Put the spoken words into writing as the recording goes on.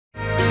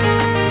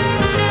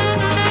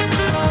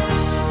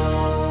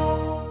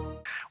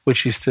which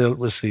she still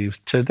receives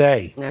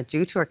today. Now,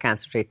 due to her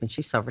cancer treatment,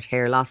 she suffered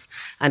hair loss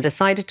and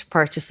decided to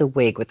purchase a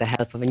wig with the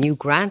help of a new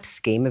grant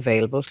scheme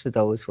available to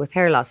those with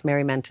hair loss.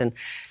 Mary Menton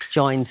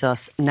joins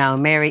us now.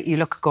 Mary, you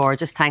look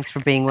gorgeous. Thanks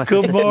for being with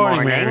us this morning.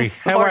 Good morning, Mary.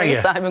 How are you?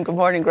 Good morning, Simon. Good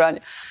morning, Granny.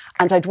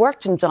 And I'd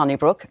worked in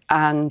Donnybrook,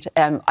 and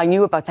I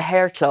knew about the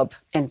hair club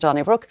in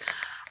Donnybrook.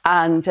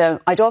 And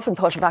I'd often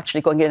thought of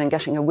actually going in and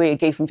getting a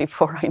wig even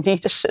before I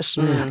needed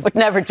it, but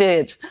never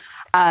did.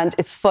 And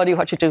it's funny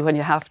what you do when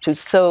you have to.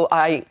 So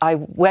I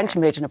went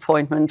and made an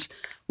appointment,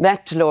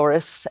 met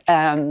Dolores,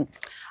 and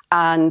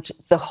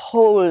the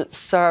whole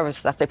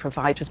service that they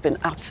provide has been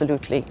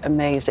absolutely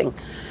amazing.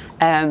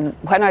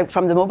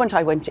 From the moment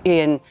I went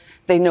in,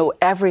 they know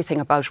everything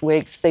about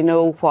wigs. They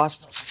know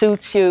what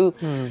suits you,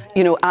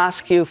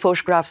 ask you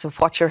photographs of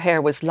what your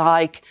hair was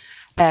like,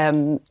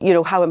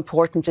 how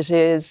important it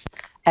is.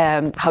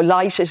 How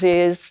light it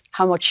is,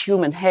 how much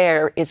human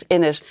hair is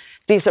in it.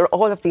 These are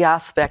all of the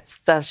aspects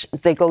that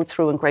they go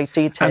through in great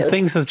detail. And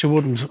things that you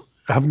wouldn't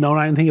have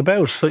known anything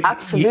about. So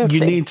absolutely.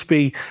 You need to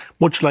be,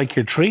 much like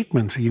your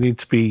treatment, you need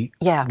to be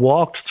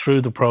walked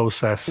through the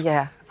process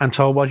and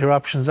told what your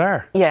options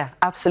are. Yeah,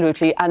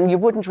 absolutely. And you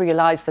wouldn't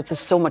realise that there's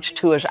so much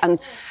to it. And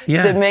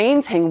the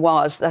main thing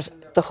was that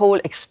the whole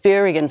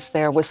experience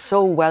there was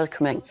so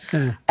welcoming.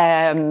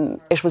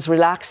 It was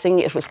relaxing,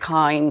 it was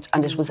kind,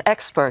 and it was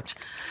expert.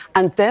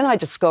 And then I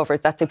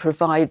discovered that they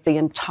provide the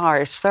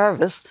entire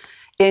service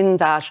in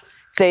that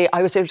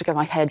I was able to get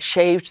my head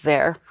shaved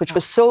there, which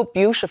was so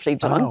beautifully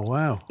done. Oh,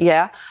 wow.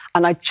 Yeah,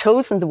 and I'd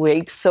chosen the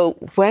wig, so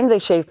when they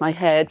shaved my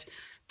head,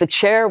 the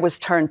chair was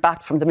turned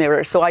back from the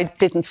mirror, so I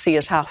didn't see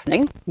it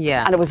happening.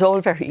 Yeah. And it was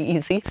all very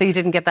easy. So you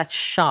didn't get that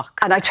shock?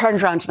 And I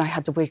turned around and I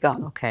had the wig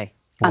on. Okay.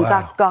 And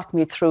that got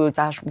me through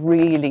that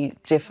really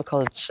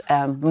difficult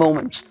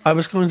moment. I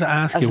was going to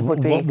ask you,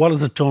 what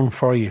has it done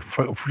for you,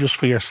 just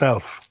for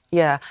yourself?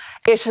 Yeah,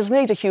 it has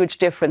made a huge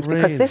difference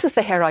because this is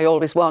the hair I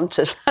always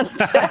wanted.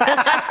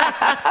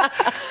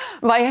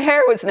 My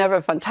hair was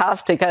never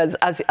fantastic,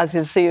 as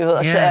you see.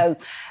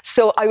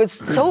 So I was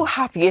so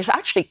happy. It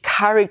actually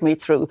carried me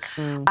through.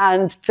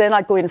 And then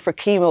I'd go in for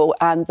chemo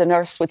and the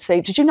nurse would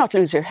say, "Did you not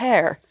lose your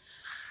hair?"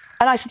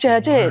 And I said, "Yeah, I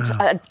did."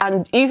 Wow.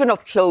 And even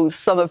up close,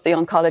 some of the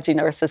oncology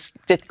nurses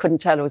couldn't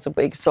tell it was a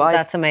wig. So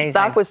that's amazing.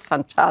 That was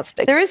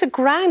fantastic. There is a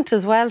grant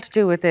as well to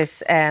do with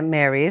this,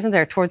 Mary, isn't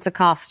there, towards the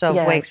cost of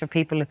wigs for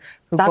people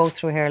who go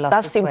through hair loss?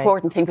 That's the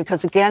important thing,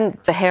 because again,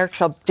 the hair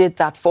club did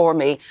that for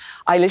me.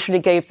 I literally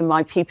gave them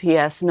my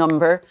PPS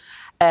number.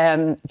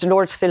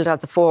 Dolores filled out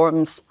the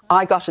forms.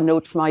 I got a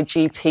note from my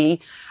GP,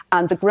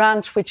 and the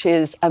grant, which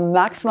is a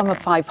maximum of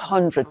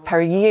 500 per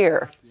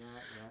year.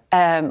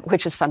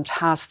 Which is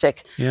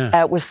fantastic,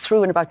 was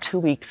through in about 2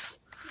 weeks.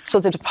 So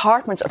the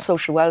Department of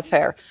Social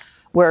Welfare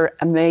were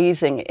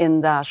amazing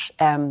in that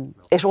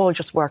it all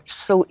just worked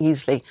so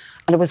easily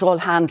and it was all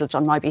handled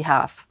on my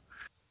behalf.